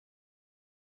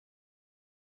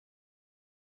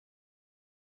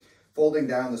Folding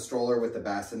down the stroller with the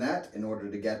bassinet, in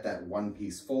order to get that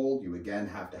one-piece fold, you again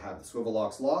have to have the swivel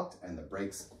locks locked and the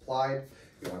brakes applied.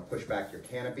 You want to push back your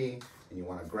canopy, and you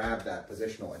want to grab that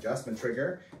positional adjustment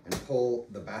trigger and pull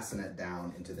the bassinet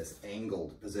down into this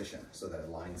angled position so that it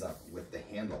lines up with the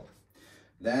handle.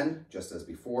 Then, just as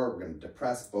before, we're going to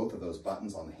depress both of those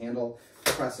buttons on the handle,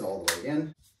 press it all the way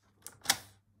in,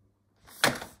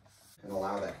 and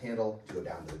allow that handle to go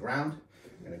down to the ground.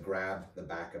 I'm going to grab the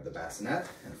back of the bassinet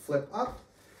and flip up,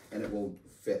 and it will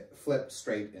flip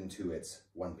straight into its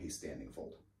one-piece standing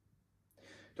fold.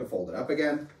 To fold it up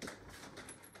again,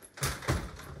 I'm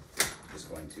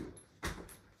just going to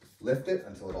lift it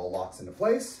until it all locks into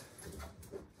place,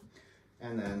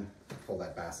 and then pull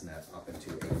that bassinet up into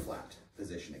a flat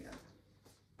position again.